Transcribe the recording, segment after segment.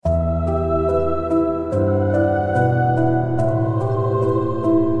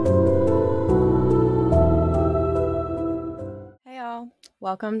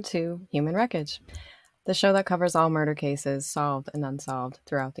Welcome to Human Wreckage, the show that covers all murder cases solved and unsolved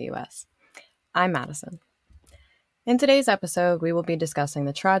throughout the U.S. I'm Madison. In today's episode, we will be discussing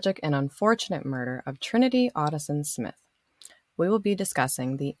the tragic and unfortunate murder of Trinity Audison Smith. We will be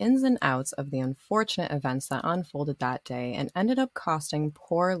discussing the ins and outs of the unfortunate events that unfolded that day and ended up costing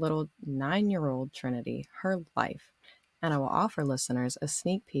poor little 9-year-old Trinity her life. And I will offer listeners a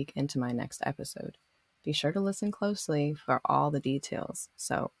sneak peek into my next episode. Be sure to listen closely for all the details.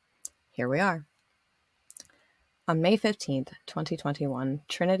 So, here we are. On May 15th, 2021,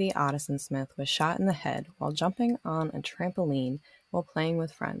 Trinity Audison Smith was shot in the head while jumping on a trampoline while playing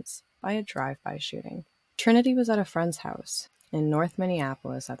with friends by a drive-by shooting. Trinity was at a friend's house in North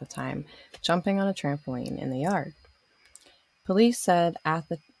Minneapolis at the time, jumping on a trampoline in the yard. Police said at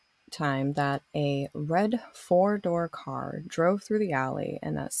the time that a red 4-door car drove through the alley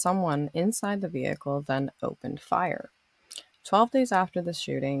and that someone inside the vehicle then opened fire. 12 days after the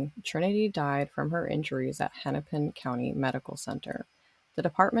shooting, Trinity died from her injuries at Hennepin County Medical Center. The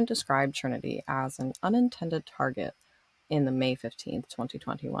department described Trinity as an unintended target in the May 15,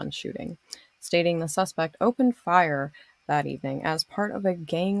 2021 shooting, stating the suspect opened fire that evening as part of a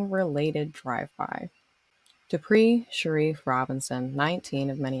gang-related drive-by. Dupree Sharif Robinson, 19,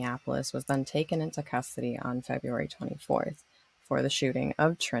 of Minneapolis, was then taken into custody on February 24th for the shooting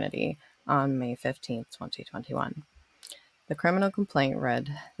of Trinity on May 15, 2021. The criminal complaint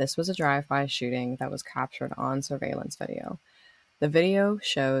read, "This was a drive-by shooting that was captured on surveillance video. The video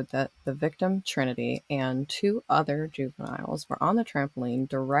showed that the victim, Trinity, and 2 other juveniles were on the trampoline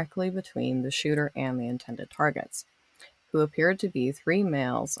directly between the shooter and the intended targets, who appeared to be 3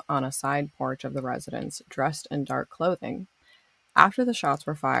 males on a side porch of the residence, dressed in dark clothing. After the shots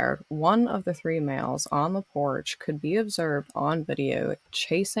were fired, one of the 3 males on the porch could be observed on video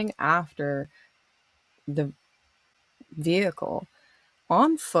chasing after the vehicle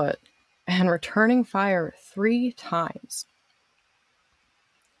on foot and returning fire 3 times.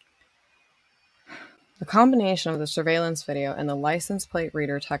 The combination of the surveillance video and the license plate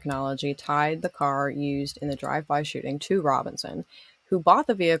reader technology tied the car used in the drive-by shooting to Robinson, who bought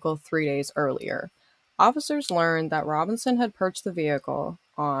the vehicle 3 days earlier. Officers learned that Robinson had purchased the vehicle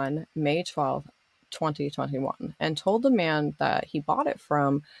on May 12, 2021, and told the man that he bought it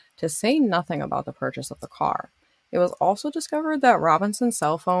from to say nothing about the purchase of the car. It was also discovered that Robinson's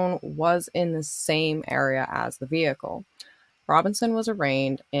cell phone was in the same area as the vehicle. Robinson was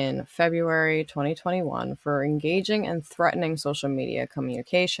arraigned in February 2021 for engaging in threatening social media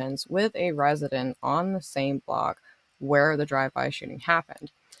communications with a resident on the same block where the drive-by shooting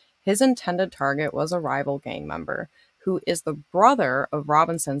happened. His intended target was a rival gang member, who is the brother of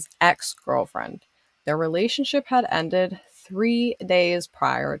Robinson's ex-girlfriend. Their relationship had ended 3 days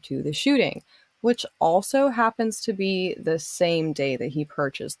prior to the shooting, which also happens to be the same day that he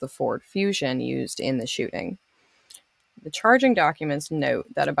purchased the Ford Fusion used in the shooting. The charging documents note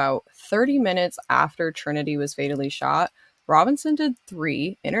that about 30 minutes after Trinity was fatally shot, Robinson did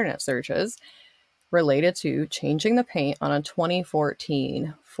 3 internet searches related to changing the paint on a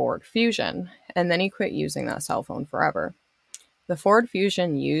 2014 Ford Fusion, and then he quit using that cell phone forever. The Ford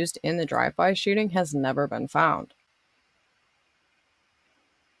Fusion used in the drive-by shooting has never been found.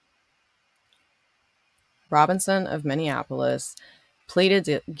 Robinson of Minneapolis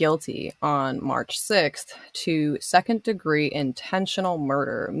pleaded guilty on March 6th to second-degree intentional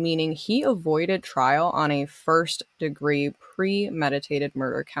murder, meaning he avoided trial on a first-degree premeditated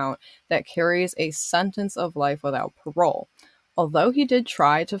murder count that carries a sentence of life without parole. Although he did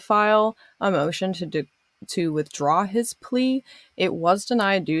try to file a motion to withdraw his plea, it was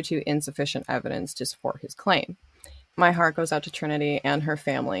denied due to insufficient evidence to support his claim. My heart goes out to Trinity and her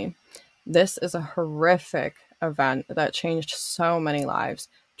family. This is a horrific event that changed so many lives.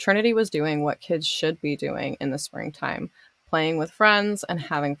 Trinity was doing what kids should be doing in the springtime, playing with friends and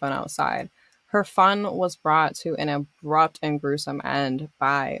having fun outside. Her fun was brought to an abrupt and gruesome end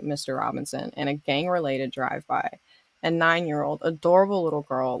by Mr. Robinson in a gang-related drive-by. A 9-year-old, adorable little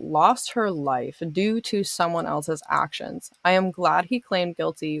girl lost her life due to someone else's actions. I am glad he claimed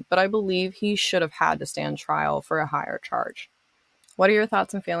guilty, but I believe he should have had to stand trial for a higher charge. What are your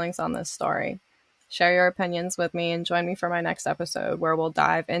thoughts and feelings on this story? Share your opinions with me and join me for my next episode, where we'll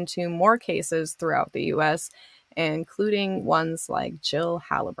dive into more cases throughout the U.S., including ones like Jill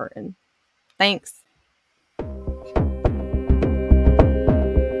Halliburton. Thanks.